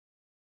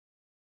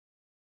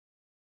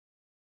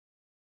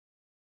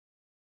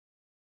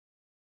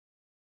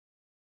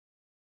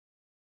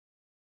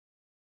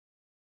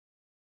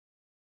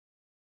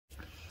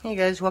Hey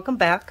guys, welcome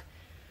back.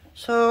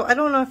 So I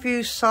don't know if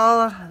you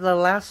saw the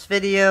last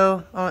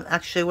video. Oh,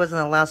 actually it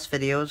wasn't the last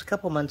video, it was a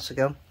couple months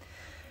ago.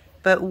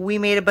 But we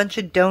made a bunch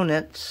of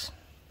donuts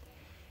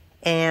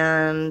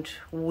and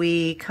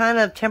we kind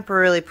of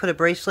temporarily put a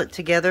bracelet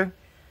together,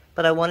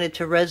 but I wanted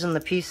to resin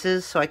the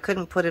pieces so I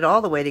couldn't put it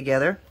all the way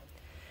together.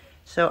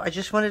 So I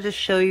just wanted to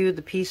show you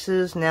the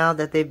pieces now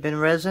that they've been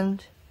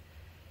resined.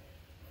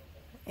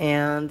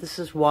 And this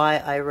is why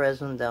I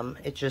resined them.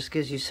 It just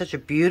gives you such a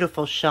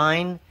beautiful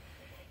shine,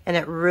 and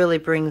it really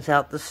brings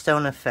out the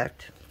stone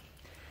effect.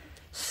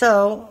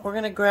 So we're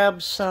going to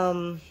grab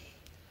some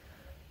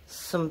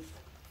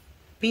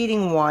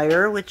beading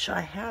wire, which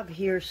I have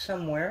here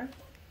somewhere,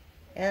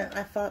 and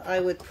I thought I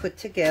would put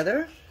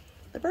together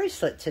the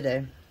bracelet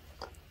today.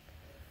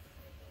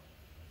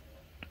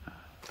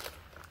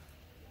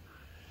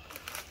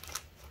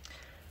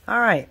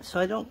 Alright, so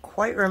I don't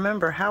quite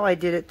remember how I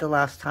did it the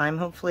last time.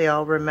 Hopefully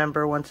I'll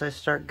remember once I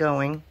start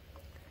going.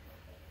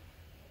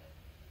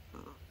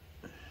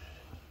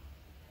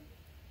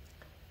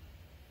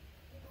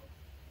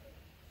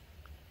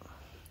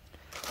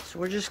 So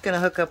we're just going to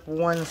hook up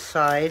one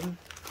side.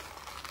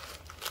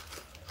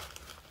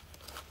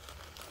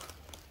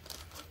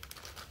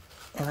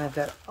 And I've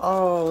got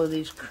all of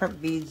these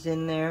crimp beads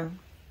in there.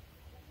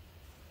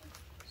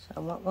 So I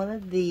want one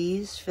of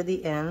these for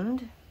the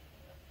end.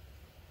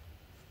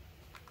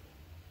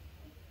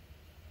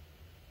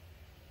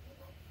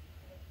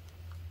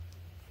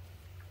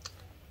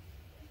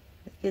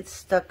 It gets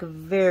stuck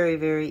very,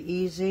 very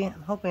easy.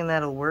 I'm hoping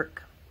that'll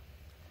work.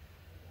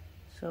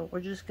 So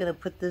we're just going to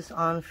put this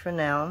on for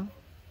now.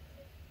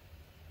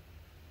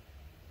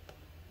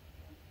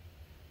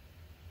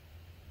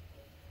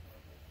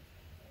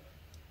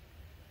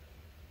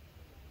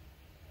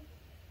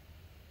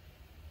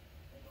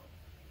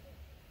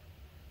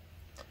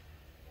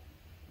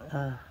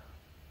 I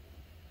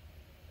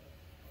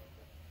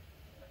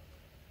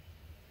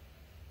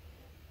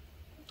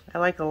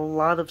like a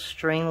lot of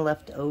string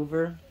left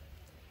over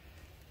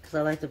because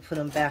I like to put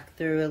them back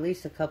through at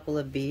least a couple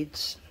of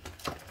beads.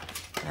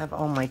 I have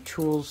all my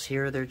tools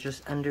here. They're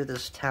just under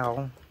this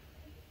towel.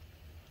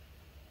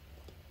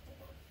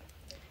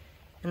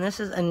 And this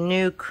is a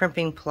new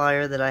crimping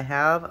plier that I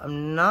have.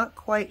 I'm not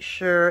quite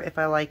sure if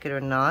I like it or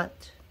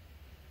not.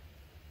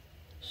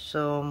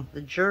 So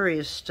the jury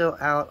is still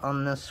out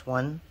on this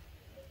one.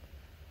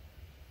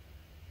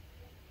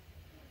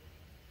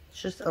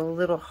 It's just a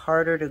little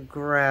harder to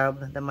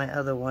grab than my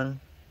other one.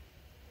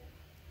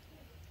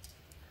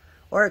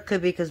 Or it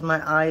could be because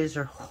my eyes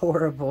are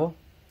horrible.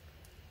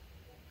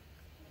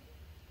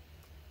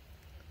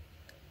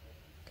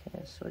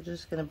 Okay, so we're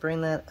just going to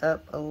bring that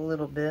up a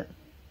little bit.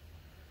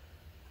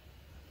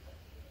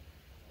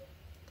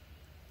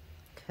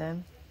 Okay,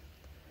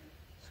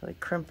 so I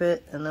crimp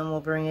it and then we'll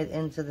bring it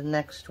into the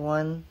next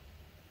one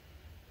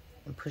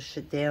and push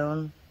it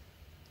down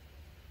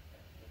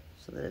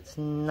so that it's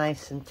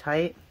nice and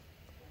tight.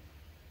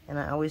 And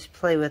I always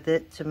play with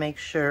it to make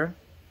sure.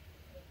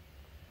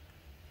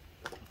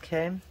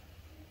 Okay.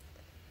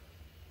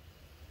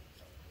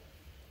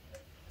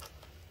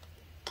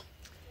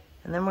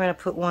 And then we're going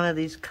to put one of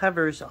these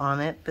covers on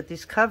it, but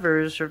these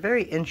covers are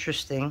very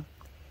interesting.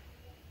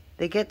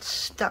 They get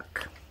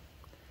stuck.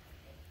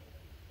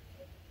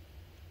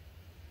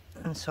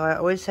 And so I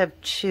always have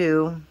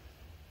two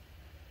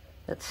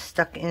that's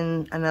stuck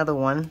in another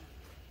one.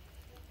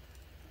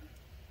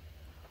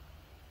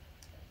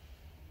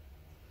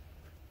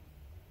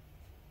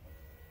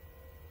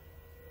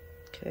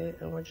 Okay,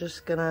 and we're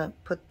just going to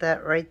put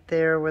that right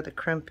there where the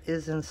crimp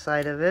is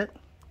inside of it,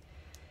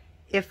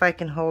 if I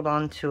can hold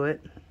on to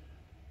it.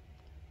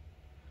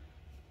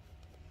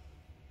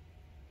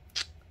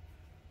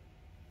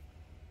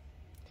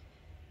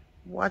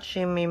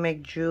 Watching me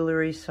make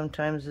jewelry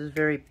sometimes is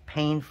very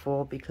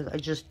painful because I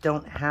just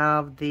don't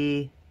have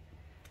the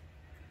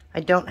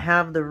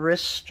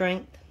wrist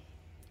strength,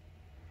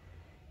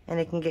 and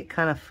it can get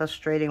kind of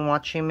frustrating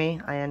watching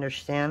me. I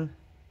understand.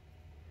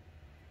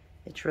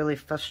 It's really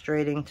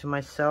frustrating to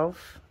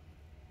myself.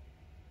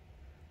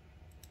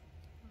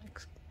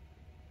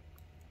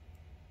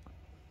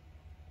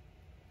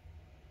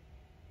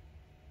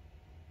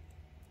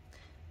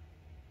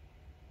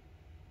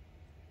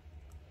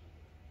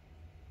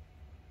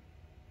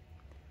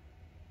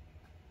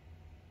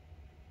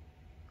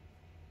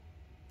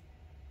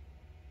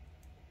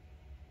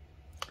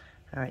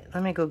 Alright,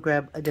 let me go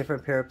grab a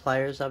different pair of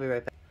pliers. I'll be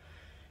right back.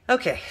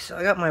 Okay, so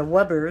I got my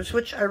wubbers,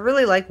 which I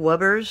really like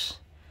wubbers.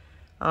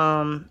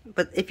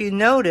 But if you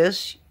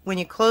notice, when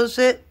you close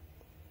it,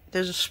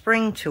 there's a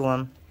spring to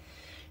them.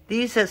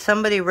 These that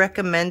somebody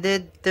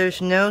recommended,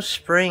 there's no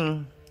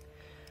spring.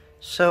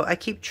 So I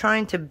keep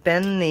trying to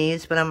bend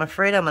these, but I'm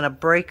afraid I'm going to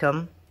break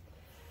them.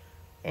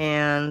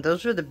 And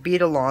those are the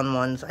beat-along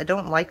ones. I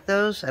don't like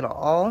those at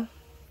all.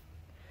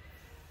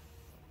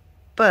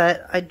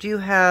 But I do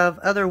have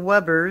other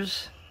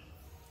wubbers,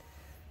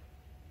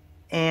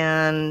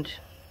 and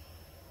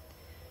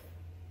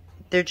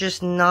they're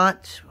just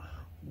not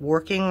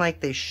working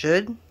like they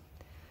should.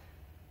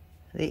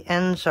 The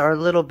ends are a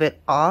little bit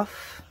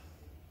off.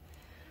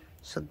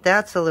 So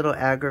that's a little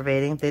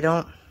aggravating. They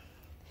don't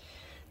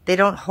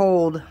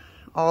hold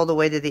all the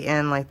way to the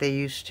end like they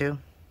used to.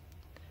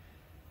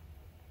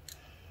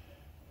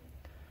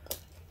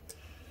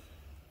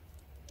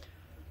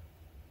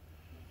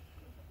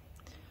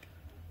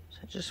 So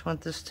I just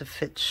want this to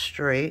fit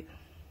straight.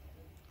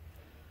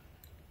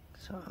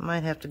 So I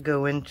might have to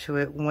go into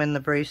it when the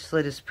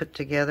bracelet is put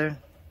together.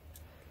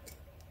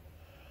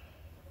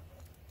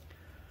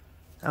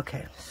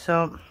 Okay,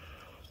 so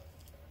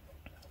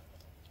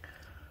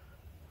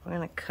we're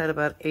going to cut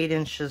about 8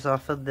 inches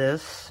off of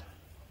this,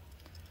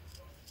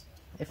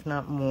 if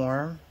not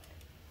more.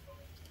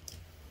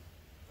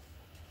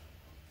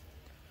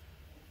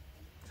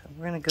 So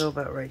we're going to go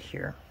about right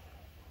here,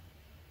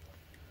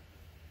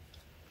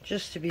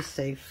 just to be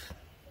safe.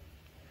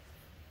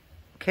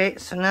 Okay,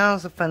 so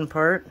now's the fun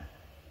part.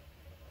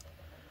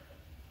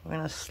 We're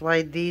going to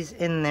slide these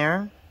in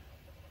there.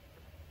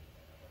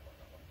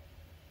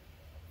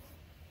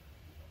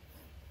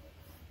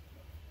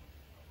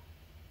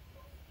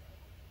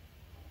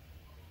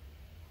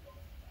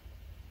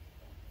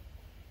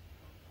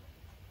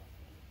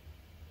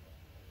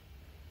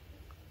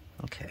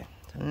 Okay,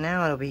 so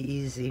now it'll be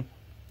easy.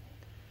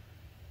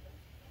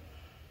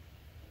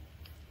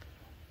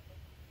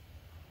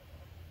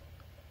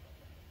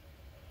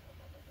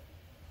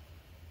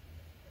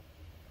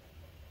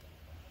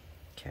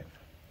 Okay.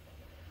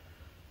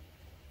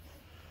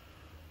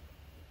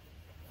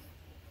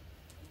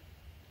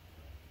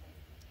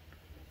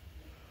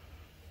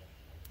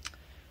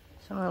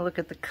 So I'm going to look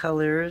at the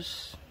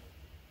colors.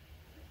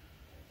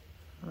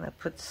 I'm going to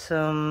put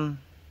some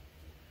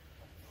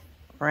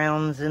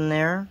browns in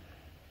there.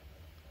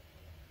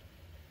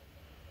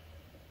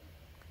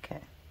 Okay.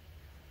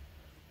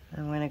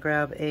 I'm going to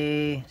grab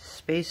a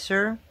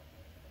spacer,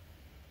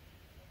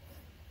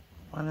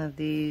 one of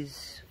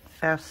these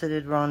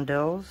faceted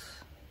rondelles,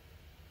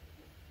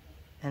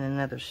 and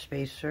another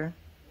spacer.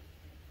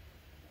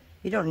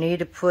 You don't need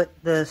to put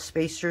the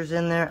spacers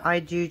in there. I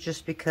do,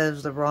 just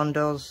because the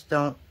rondelles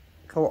don't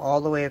go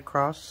all the way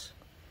across.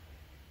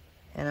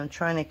 And I'm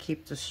trying to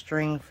keep the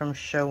string from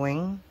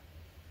showing.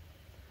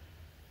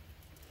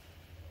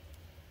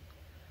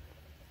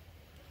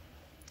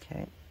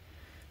 Okay,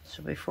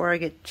 so before I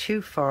get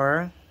too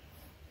far,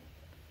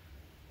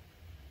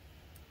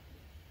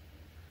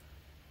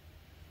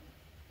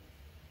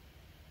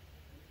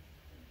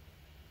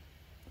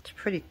 it's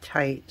pretty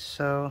tight,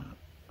 so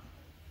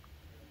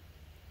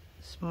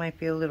this might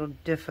be a little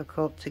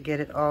difficult to get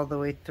it all the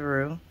way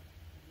through.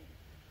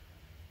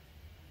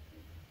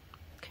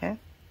 Okay.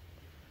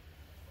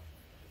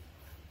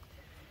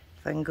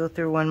 If I can go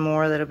through one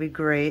more, that'll be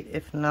great.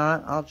 If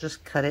not, I'll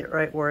just cut it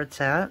right where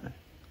it's at.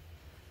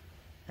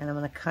 And I'm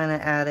going to kind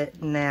of add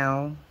it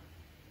now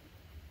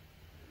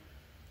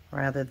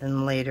rather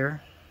than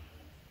later.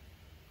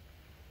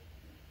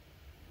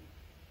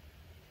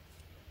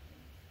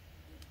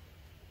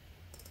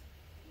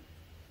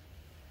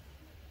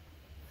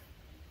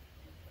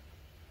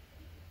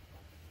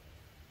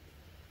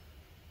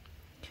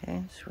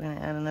 Okay, so we're going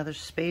to add another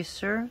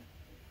spacer.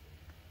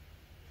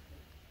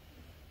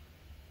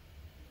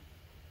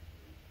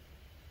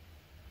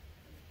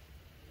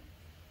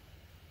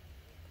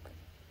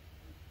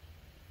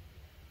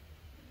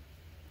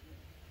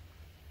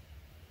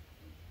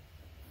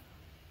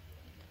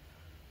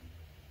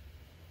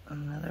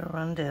 Another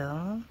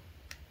rondelle.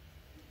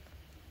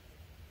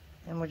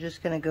 And we're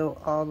just going to go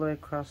all the way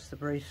across the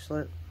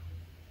bracelet.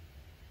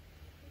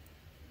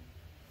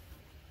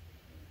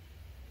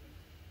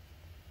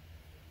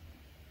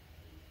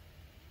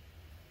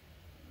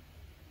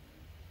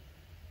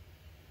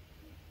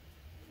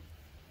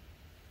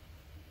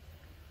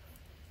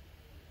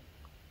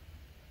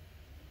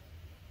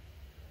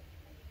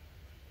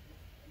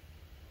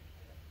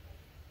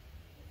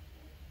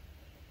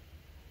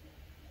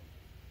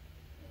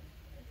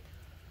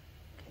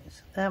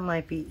 So that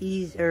might be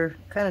easier,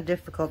 kind of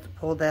difficult to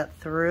pull that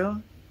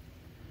through.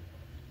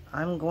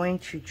 I'm going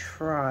to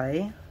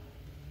try.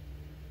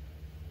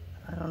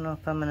 I don't know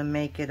if I'm going to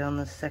make it on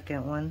the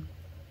second one.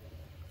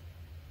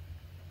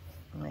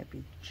 It might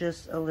be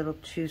just a little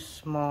too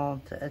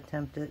small to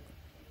attempt it.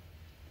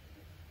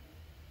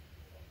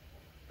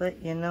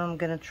 But you know, I'm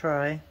going to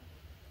try.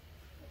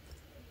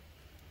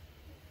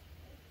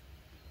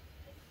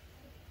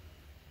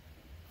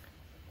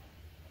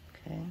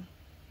 Okay.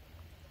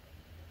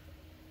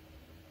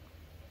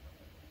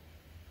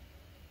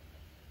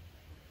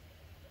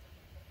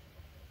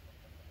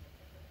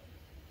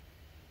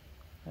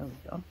 There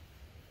we go.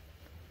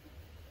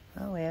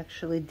 Oh, we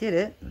actually did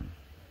it.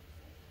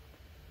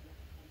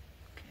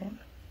 Okay.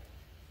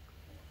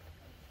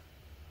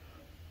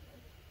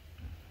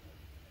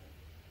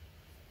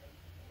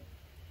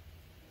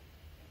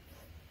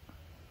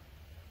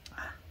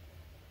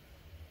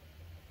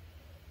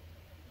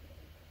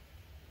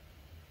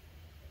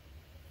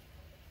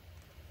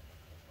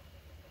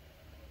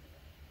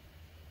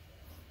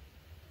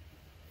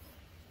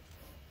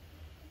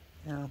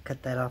 I'll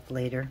cut that off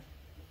later.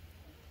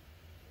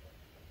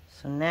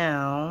 So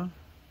now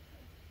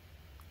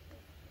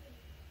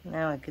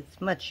Now it gets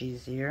much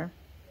easier.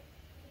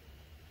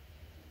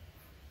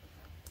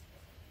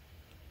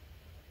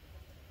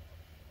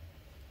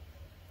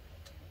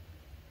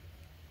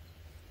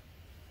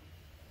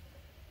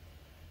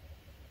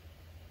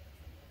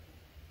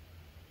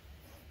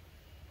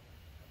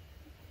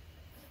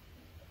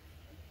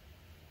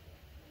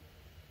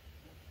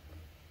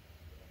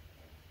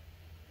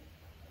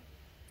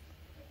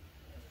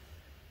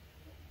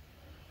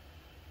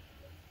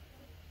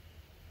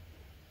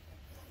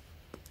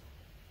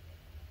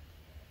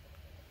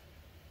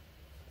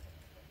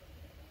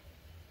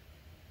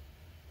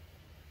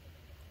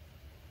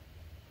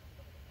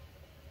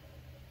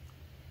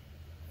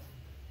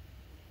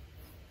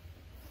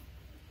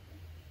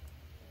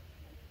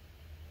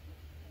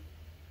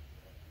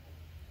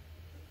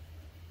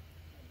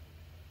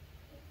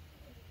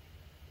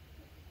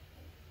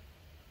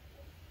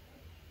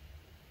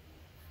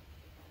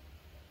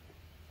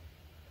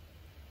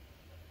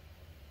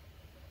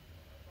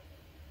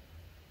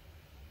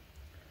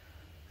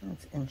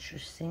 That's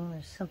interesting.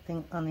 There's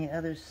something on the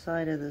other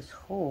side of this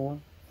hole.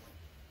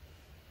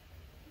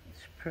 It's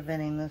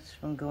preventing this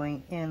from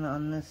going in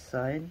on this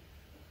side.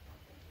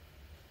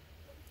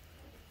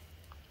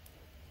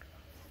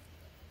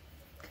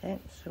 Okay,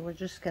 so we're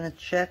just going to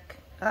check.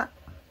 Ah,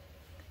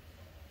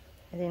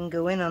 I didn't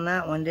go in on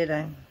that one, did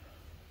I?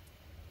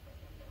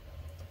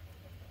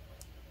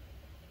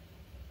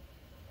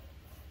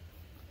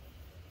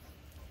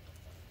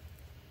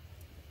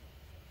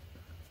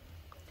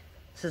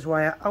 This is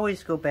why I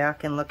always go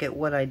back and look at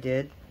what I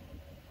did,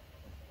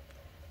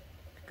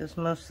 because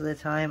most of the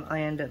time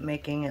I end up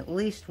making at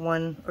least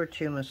 1 or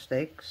 2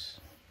 mistakes.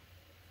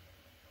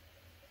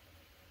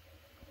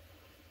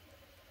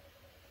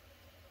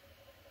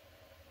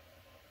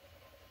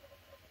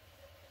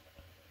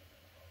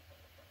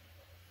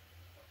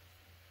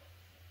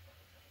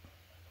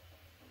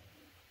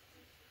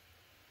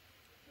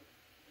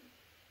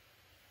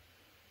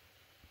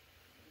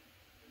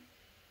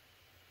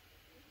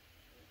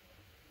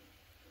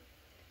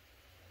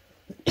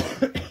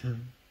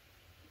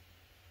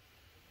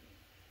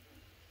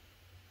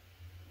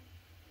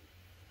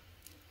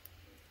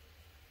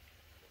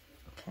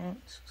 Okay,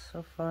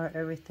 so far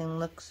everything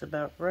looks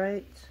about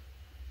right.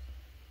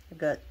 I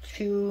got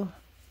 2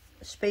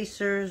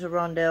 spacers, a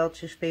rondelle,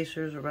 2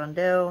 spacers, a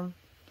rondelle.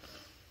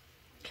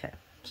 Okay,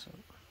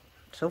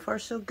 so far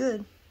so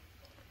good.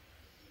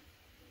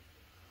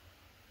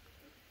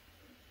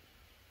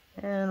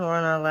 And we're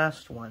on our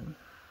last one.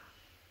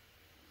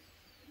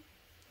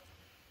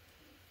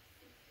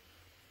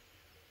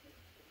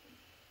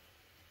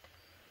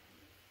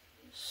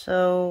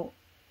 So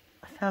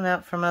I found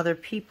out from other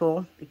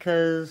people,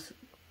 because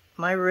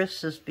my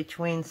wrist is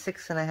between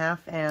 6.5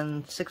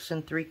 and 6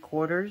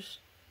 3/4.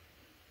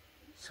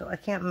 So I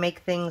can't make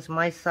things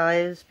my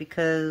size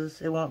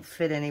because it won't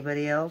fit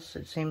anybody else,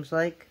 it seems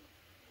like.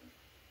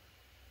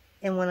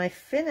 And when I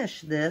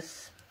finish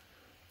this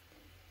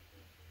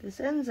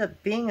ends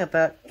up being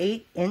about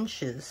 8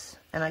 inches.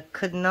 And I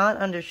could not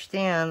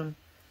understand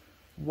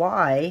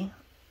why,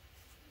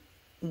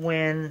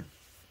 when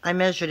I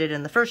measured it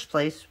in the first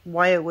place,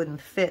 why it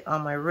wouldn't fit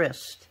on my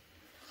wrist.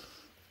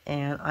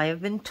 And I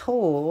have been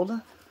told,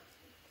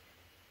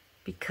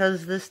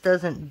 because this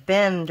doesn't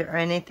bend or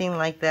anything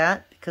like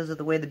that, because of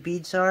the way the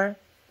beads are,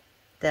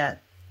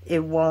 that it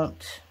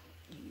won't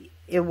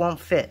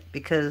fit,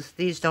 because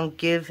these don't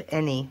give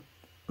any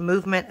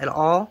movement at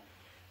all.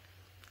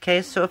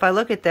 Okay, so if I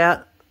look at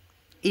that,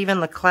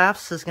 even the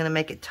clasps is going to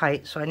make it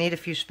tight, so I need a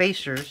few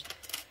spacers.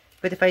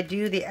 But if I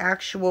do the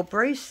actual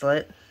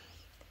bracelet,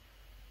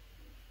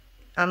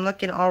 I'm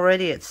looking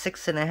already at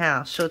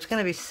 6.5, so it's going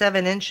to be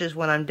 7 inches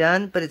when I'm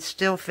done, but it's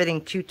still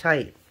fitting too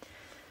tight.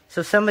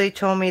 So somebody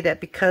told me that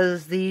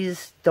because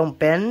these don't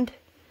bend,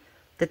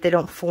 that they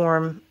don't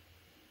form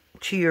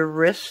to your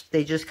wrist,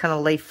 they just kind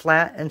of lay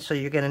flat, and so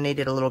you're going to need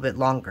it a little bit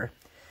longer.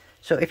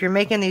 So if you're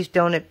making these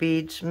donut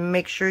beads,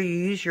 make sure you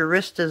use your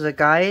wrist as a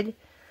guide,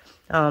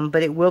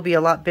 but it will be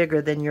a lot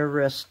bigger than your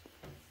wrist.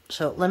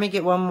 So let me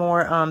get one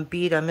more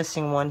bead. I'm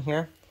missing one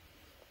here.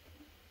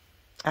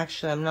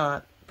 Actually, I'm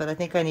not. But I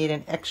think I need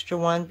an extra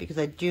one because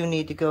I do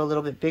need to go a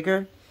little bit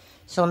bigger.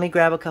 So let me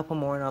grab a couple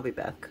more and I'll be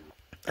back.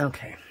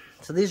 Okay,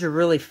 so these are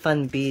really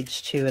fun beads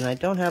too, and I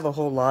don't have a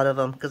whole lot of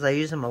them because I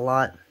use them a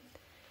lot.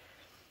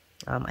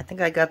 I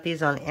think I got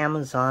these on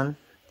Amazon.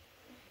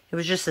 It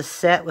was just a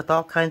set with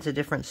all kinds of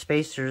different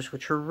spacers,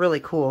 which were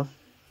really cool.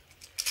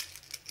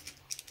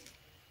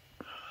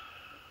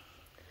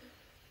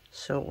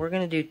 So we're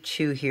going to do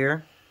 2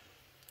 here.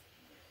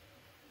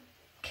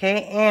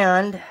 Okay,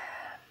 and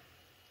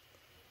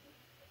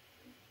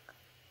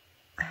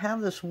I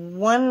have this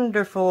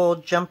wonderful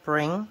jump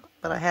ring,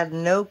 but I had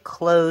no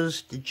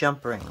closed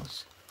jump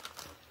rings.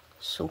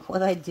 So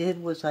what I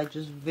did was I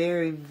just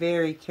very,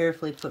 very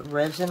carefully put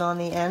resin on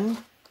the end.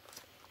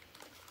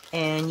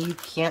 And you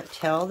can't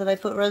tell that I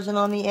put resin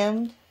on the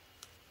end.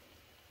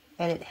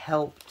 And it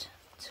helped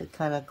to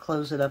kind of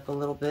close it up a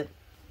little bit.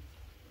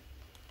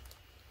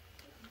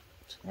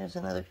 So there's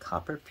another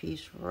copper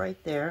piece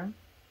right there.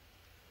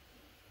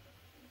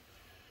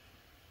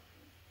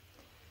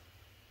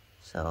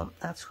 So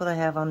that's what I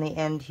have on the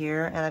end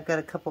here, and I've got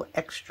a couple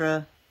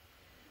extra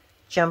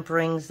jump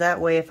rings. That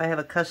way, if I have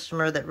a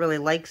customer that really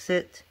likes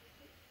it,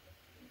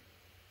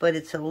 but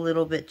it's a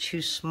little bit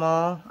too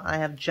small, I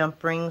have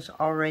jump rings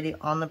already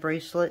on the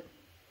bracelet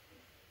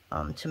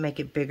to make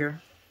it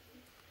bigger.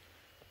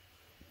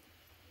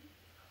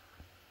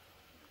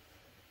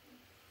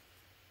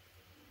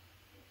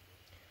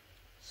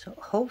 So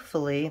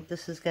hopefully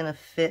this is going to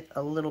fit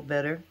a little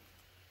better.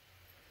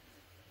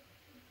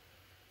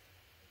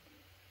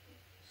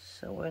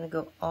 So we're going to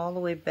go all the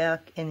way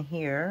back in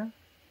here.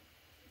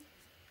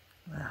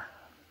 Okay,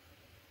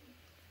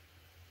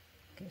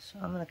 so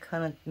I'm going to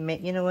kind of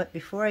make, you know what,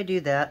 before I do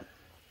that,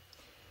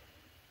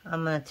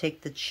 I'm going to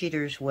take the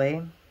cheater's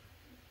way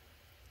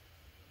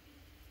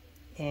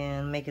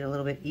and make it a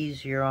little bit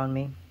easier on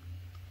me.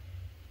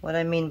 What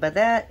I mean by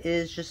that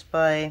is just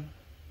by,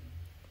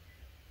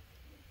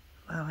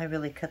 wow, I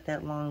really cut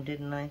that long,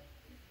 didn't I?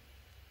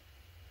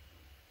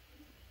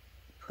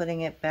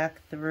 Putting it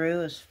back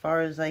through as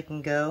far as I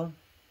can go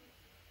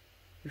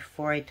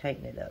before I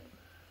tighten it up.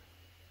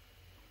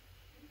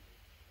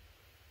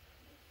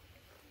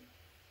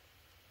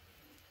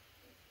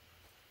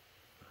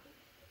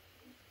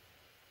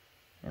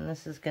 And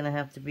this is going to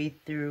have to be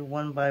through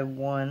one by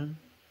one.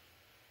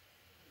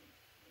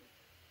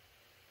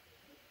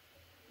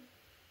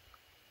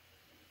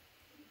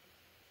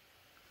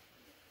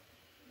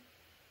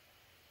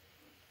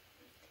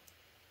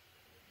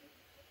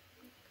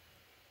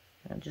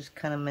 I'm just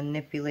kind of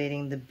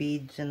manipulating the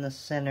beads in the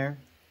center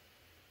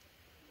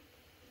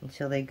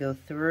until they go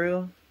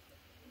through.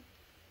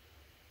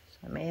 So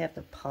I may have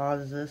to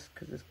pause this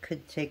because this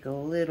could take a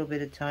little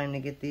bit of time to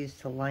get these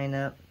to line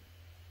up.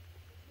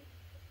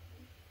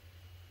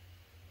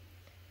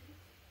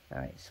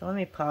 Alright, so let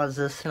me pause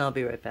this and I'll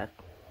be right back.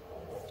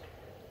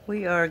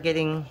 We are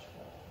getting,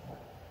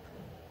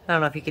 I don't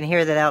know if you can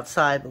hear that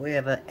outside, but we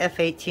have a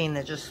F-18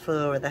 that just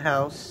flew over the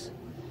house.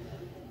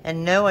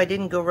 And no, I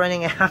didn't go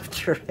running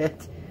after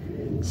it.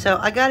 So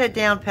I got it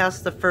down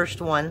past the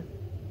first one.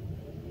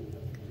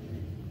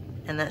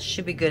 And that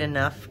should be good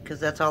enough,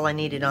 because that's all I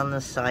needed on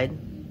this side.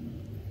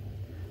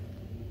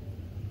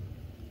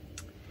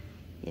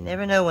 You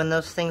never know when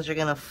those things are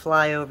going to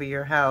fly over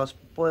your house.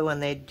 Boy, when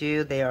they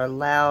do, they are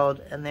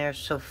loud and they're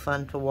so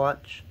fun to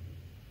watch.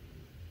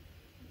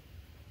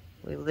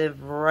 We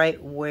live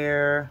right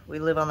where, we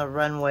live on the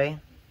runway.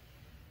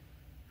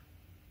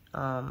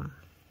 Kind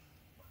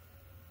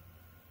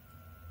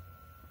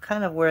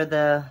of where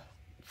the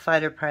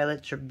fighter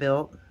pilots are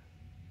built.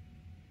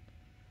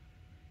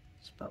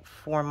 It's about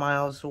 4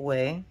 miles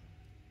away.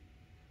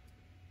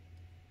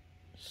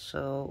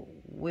 So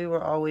we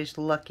were always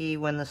lucky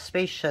when the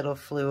space shuttle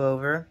flew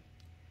over.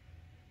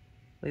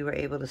 We were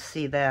able to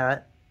see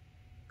that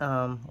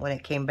when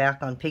it came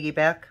back on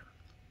piggyback.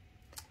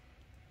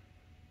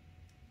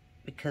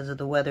 Because of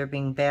the weather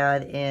being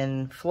bad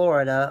in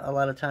Florida, a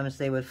lot of times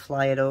they would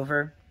fly it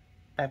over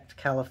back to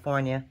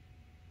California.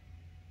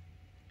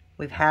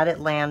 We've had it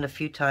land a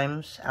few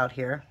times out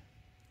here.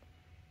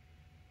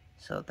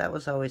 So that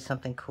was always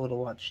something cool to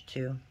watch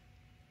too.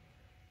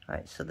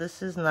 Alright, so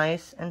this is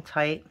nice and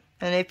tight.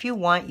 And if you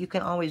want, you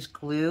can always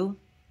glue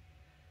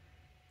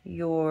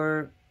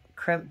your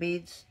crimp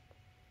beads.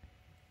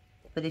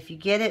 But if you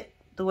get it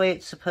the way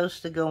it's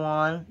supposed to go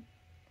on,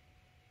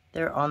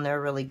 they're on there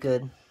really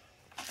good.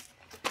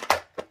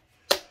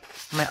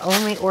 My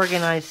only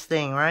organized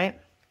thing, right?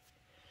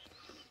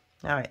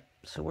 Alright,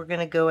 so we're going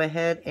to go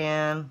ahead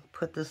and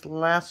put this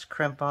last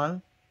crimp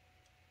on.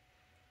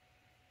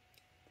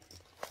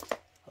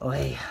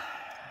 Oy.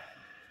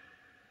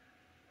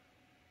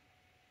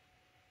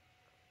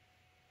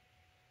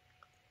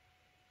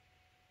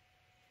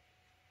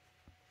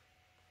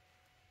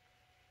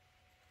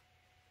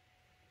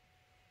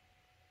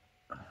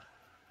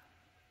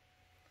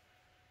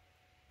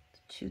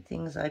 Two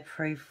things I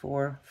pray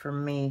for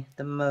me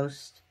the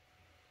most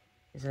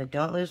is I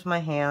don't lose my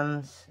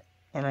hands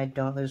and I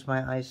don't lose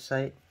my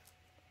eyesight.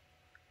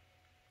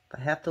 If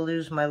I have to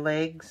lose my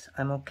legs,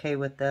 I'm okay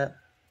with that.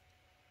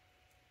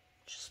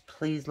 Just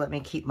please let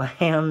me keep my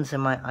hands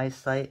and my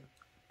eyesight.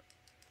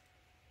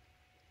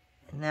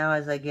 And now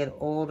as I get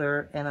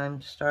older and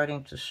I'm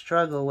starting to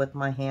struggle with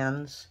my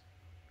hands,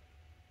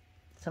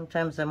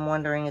 sometimes I'm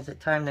wondering, is it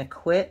time to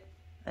quit?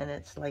 And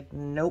it's like,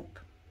 nope.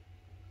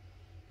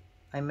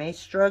 I may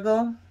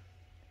struggle,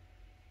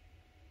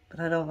 but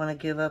I don't want to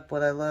give up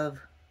what I love.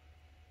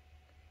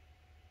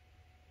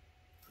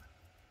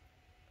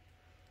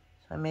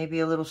 So I may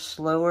be a little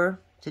slower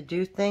to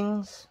do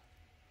things,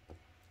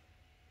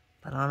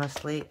 but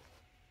honestly,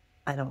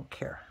 I don't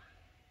care.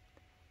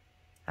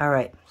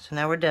 Alright, so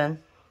now we're done.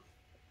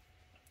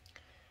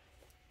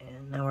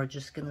 And now we're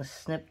just going to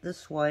snip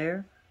this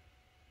wire.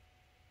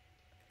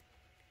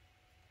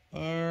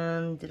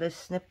 And did I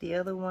snip the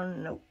other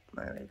one? Nope,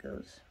 there it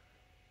goes.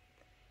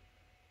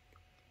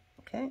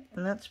 Okay,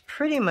 and that's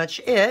pretty much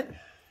it.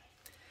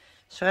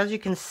 So as you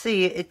can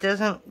see, it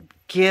doesn't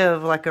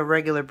give like a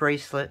regular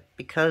bracelet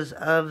because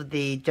of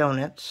the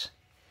donuts.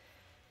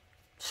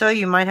 So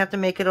you might have to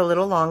make it a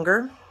little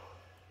longer.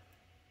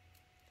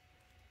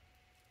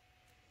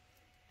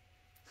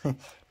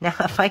 Now,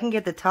 if I can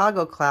get the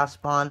toggle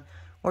clasp on,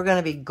 we're going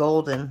to be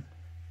golden.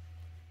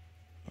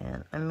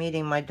 And I'm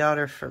meeting my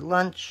daughter for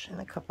lunch in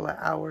a couple of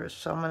hours,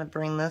 so I'm going to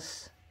bring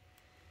this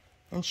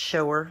and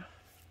show her.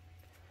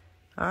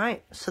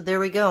 Alright, so there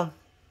we go.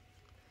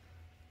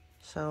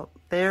 So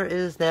there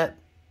is that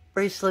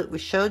bracelet we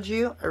showed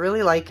you. I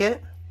really like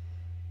it.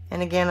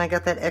 And again, I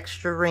got that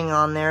extra ring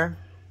on there.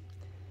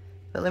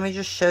 But let me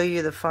just show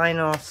you the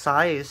final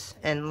size.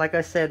 And like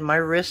I said, my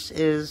wrist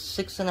is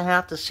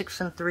 6.5 to 6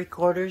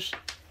 3/4.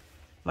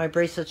 My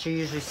bracelets are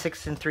usually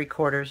 6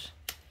 3/4.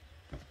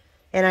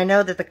 And I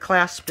know that the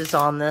clasp is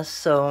on this,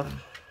 so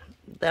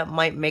that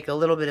might make a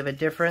little bit of a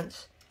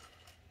difference.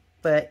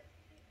 But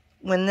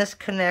when this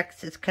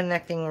connects, it's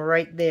connecting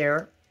right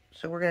there.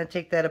 So we're going to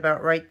take that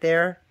about right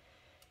there.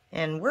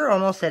 And we're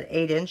almost at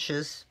 8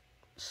 inches.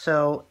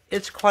 So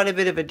it's quite a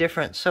bit of a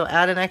difference. So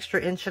add an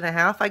extra 1.5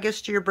 inches, I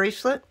guess, to your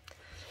bracelet.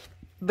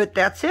 But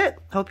that's it.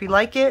 Hope you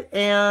like it.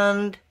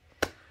 And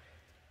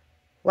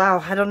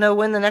wow, I don't know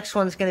when the next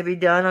one's going to be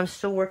done. I'm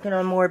still working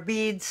on more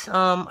beads.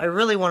 I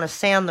really want to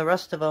sand the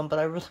rest of them, but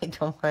I really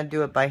don't want to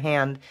do it by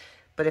hand.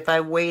 But if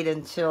I wait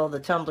until the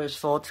tumbler's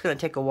full, it's going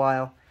to take a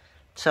while.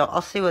 So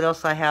I'll see what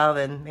else I have,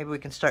 and maybe we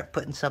can start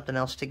putting something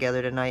else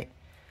together tonight.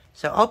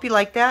 So I hope you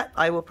like that.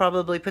 I will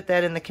probably put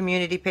that in the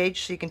community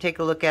page so you can take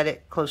a look at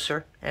it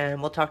closer.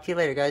 And we'll talk to you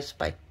later, guys.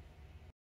 Bye.